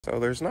So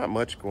there's not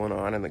much going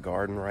on in the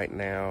garden right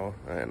now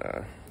in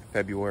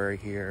February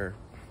here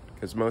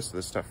because most of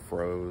the stuff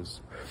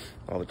froze,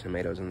 all the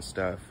tomatoes and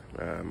stuff.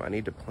 I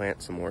need to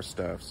plant some more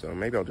stuff, so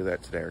maybe I'll do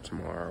that today or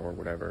tomorrow or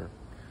whatever.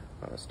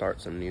 Start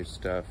some new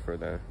stuff for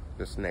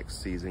this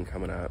next season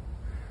coming up.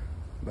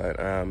 But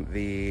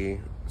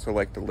so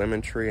like the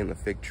lemon tree and the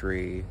fig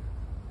tree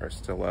are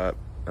still up.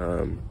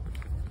 I've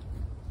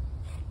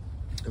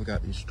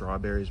got these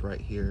strawberries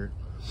right here.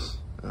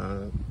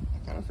 I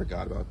kind of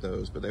forgot about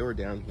those, but they were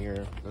down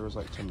here. There was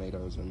like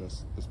tomatoes, and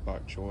this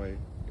bok choy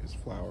is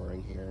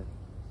flowering here.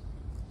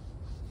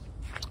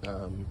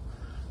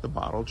 The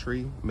bottle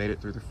tree made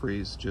it through the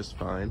freeze just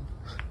fine.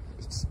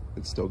 It's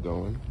still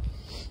going.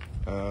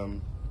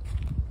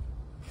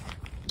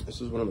 This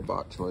is one of the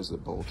bok choys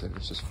that bolted.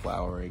 It's just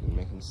flowering and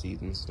making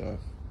seeds and stuff.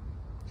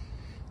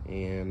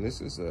 And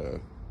this is a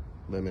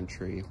lemon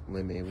tree,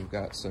 lemmy. We've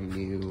got some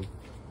new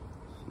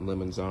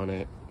lemons on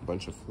it, a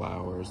bunch of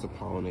flowers. The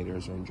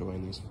pollinators are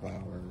enjoying these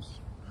flowers.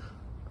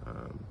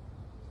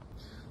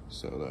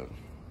 So the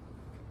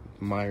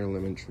Meyer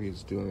lemon tree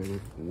is doing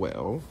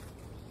well.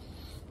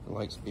 It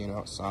likes being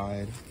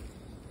outside.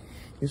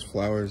 These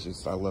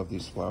flowers, I love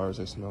these flowers.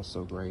 They smell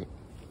so great.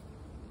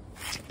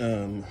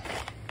 And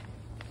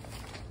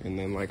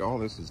then like all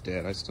this is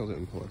dead. I still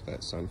didn't pull up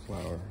that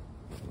sunflower.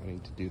 I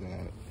need to do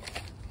that.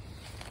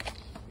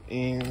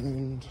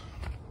 And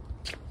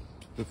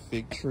the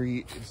fig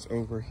tree is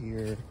over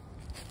here.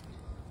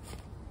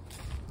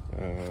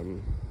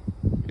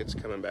 It's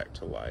coming back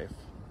to life.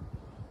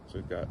 So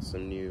we've got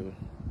some new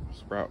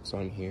sprouts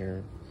on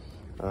here.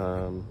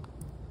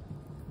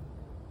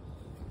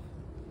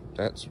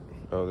 This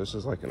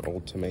is like an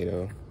old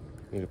tomato.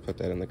 I need to put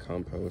that in the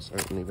compost. I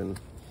didn't even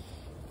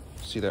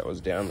see that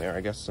was down there.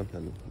 I guess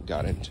something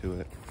got into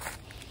it.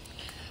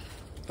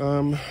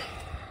 Then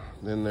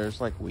there's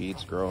like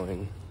weeds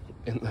growing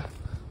in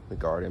the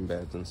garden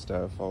beds and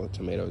stuff. All the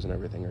tomatoes and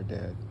everything are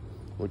dead,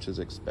 which is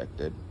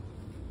expected.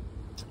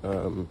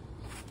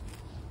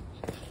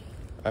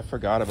 I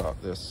forgot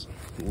about this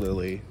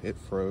lily. It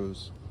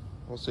froze.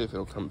 We'll see if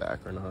it'll come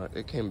back or not.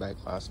 It came back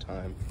last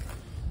time.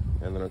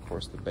 And then of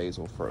course the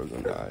basil froze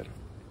and died.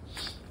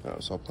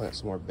 So I'll plant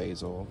some more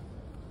basil.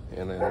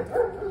 And then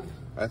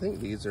I think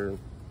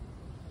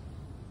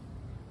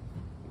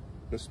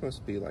this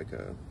must be like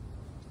a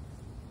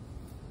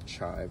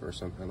chive or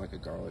something, like a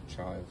garlic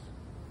chive.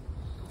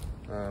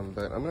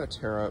 But I'm gonna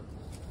tear up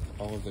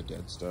all of the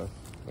dead stuff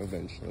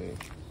eventually.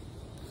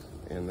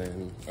 And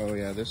then, oh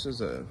yeah, this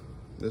is a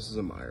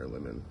Meyer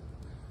lemon.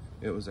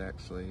 It was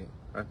actually,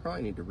 I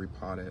probably need to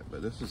repot it,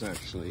 but this is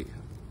actually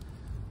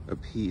a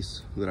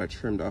piece that I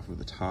trimmed off of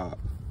the top.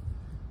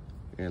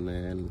 And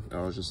then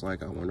I was just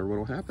like, I wonder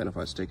what'll happen if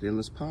I stick it in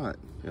this pot.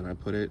 And I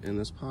put it in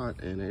this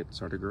pot and it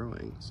started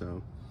growing.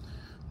 So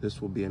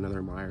this will be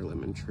another Meyer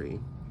lemon tree.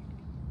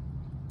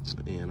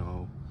 And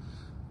I'll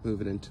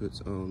move it into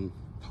its own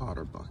pot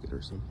or bucket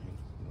or something.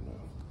 I don't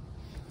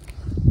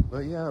know.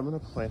 But yeah, I'm gonna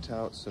plant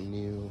out some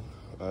new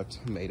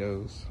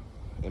tomatoes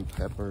and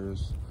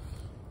peppers.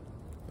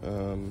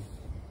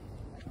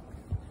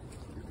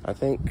 I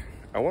think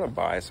I want to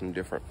buy some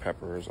different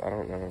peppers. I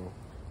don't know.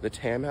 The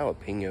Tam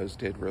jalapenos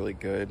did really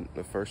good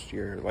the first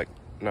year, like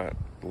not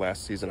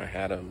last season I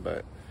had them,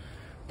 but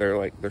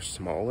they're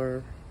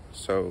smaller.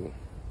 So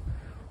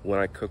when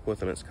I cook with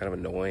them, it's kind of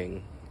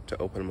annoying to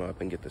open them up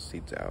and get the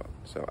seeds out.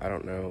 So I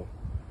don't know.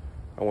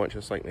 I want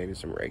just like maybe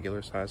some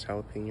regular sized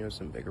jalapenos,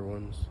 some bigger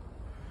ones,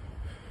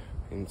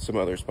 and some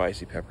other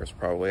spicy peppers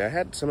probably. I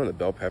had some of the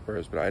bell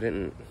peppers, but I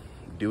didn't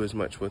do as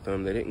much with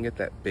them. They didn't get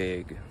that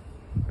big.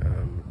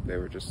 They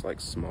were just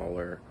like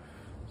smaller.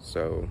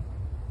 So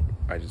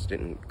I just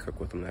didn't cook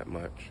with them that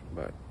much,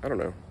 but I don't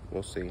know.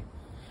 We'll see.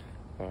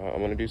 I'm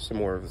gonna do some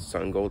more of the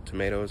sun gold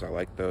tomatoes. I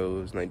like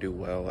those and they do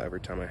well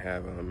every time I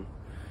have them.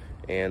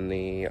 And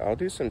I'll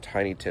do some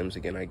tiny Tims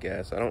again, I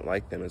guess. I don't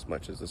like them as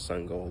much as the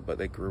sun gold, but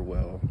they grew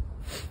well.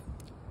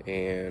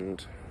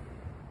 And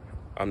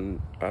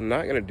I'm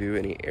not gonna do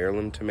any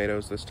heirloom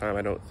tomatoes this time,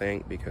 I don't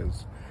think,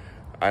 because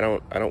I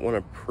don't want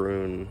to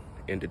prune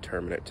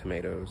indeterminate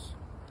tomatoes.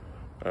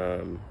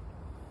 I'm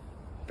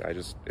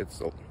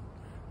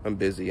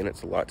busy and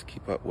it's a lot to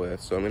keep up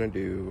with, so I'm gonna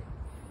do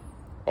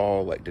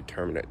all like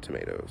determinate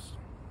tomatoes,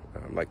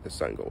 like the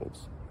sun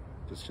golds.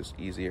 It's just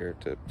easier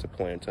to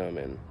plant them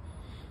and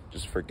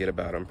just forget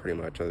about them pretty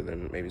much, other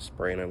than maybe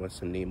spraying them with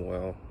some neem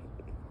oil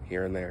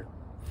here and there.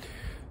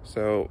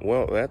 So,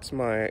 well, that's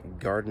my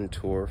garden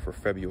tour for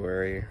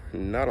February.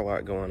 Not a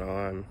lot going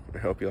on. I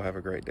hope you'll have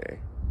a great day.